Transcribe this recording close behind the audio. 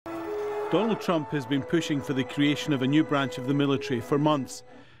Donald Trump has been pushing for the creation of a new branch of the military for months.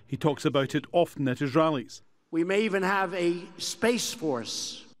 He talks about it often at his rallies. We may even have a space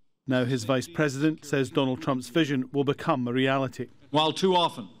force. Now his vice president says Donald Trump's vision will become a reality. While too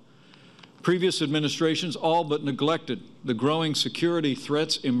often previous administrations all but neglected the growing security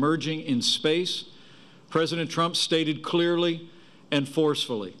threats emerging in space, President Trump stated clearly and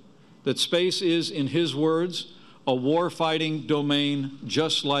forcefully that space is, in his words, a war-fighting domain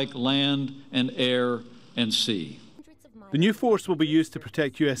just like land and air and sea. The new force will be used to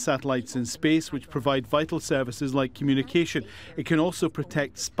protect US satellites in space, which provide vital services like communication. It can also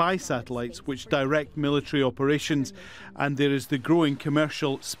protect spy satellites, which direct military operations. And there is the growing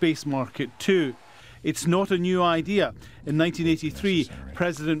commercial space market too. It's not a new idea. In 1983,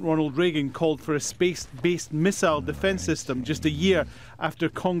 President Ronald Reagan called for a space-based missile defense system just a year after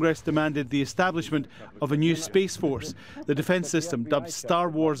Congress demanded the establishment of a new space force. The defense system, dubbed Star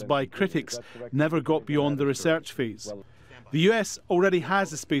Wars by critics, never got beyond the research phase. The US already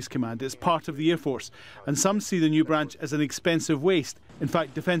has a Space Command. It's part of the Air Force, and some see the new branch as an expensive waste. In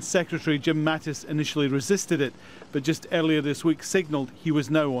fact, Defence Secretary Jim Mattis initially resisted it, but just earlier this week signalled he was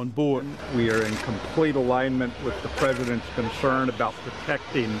now on board. We are in complete alignment with the President's concern about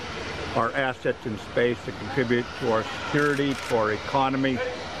protecting our assets in space that contribute to our security, to our economy,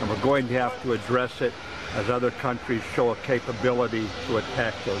 and we're going to have to address it as other countries show a capability to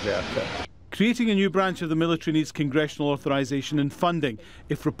attack those assets. Creating a new branch of the military needs congressional authorization and funding.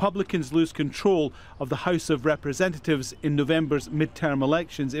 If Republicans lose control of the House of Representatives in November's midterm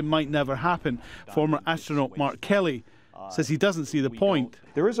elections, it might never happen. Former astronaut Mark Kelly says he doesn't see the point.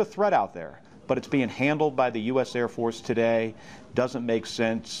 There is a threat out there, but it's being handled by the U.S. Air Force today. Doesn't make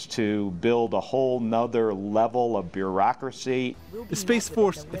sense to build a whole nother level of bureaucracy. The Space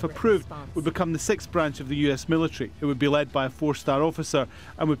Force, if approved, would become the sixth branch of the US military. It would be led by a four-star officer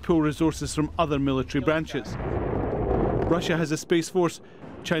and would pull resources from other military branches. Russia has a Space Force.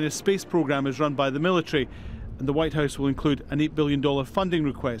 China's space program is run by the military, and the White House will include an $8 billion funding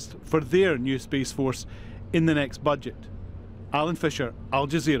request for their new Space Force in the next budget. Alan Fisher, Al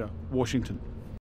Jazeera, Washington.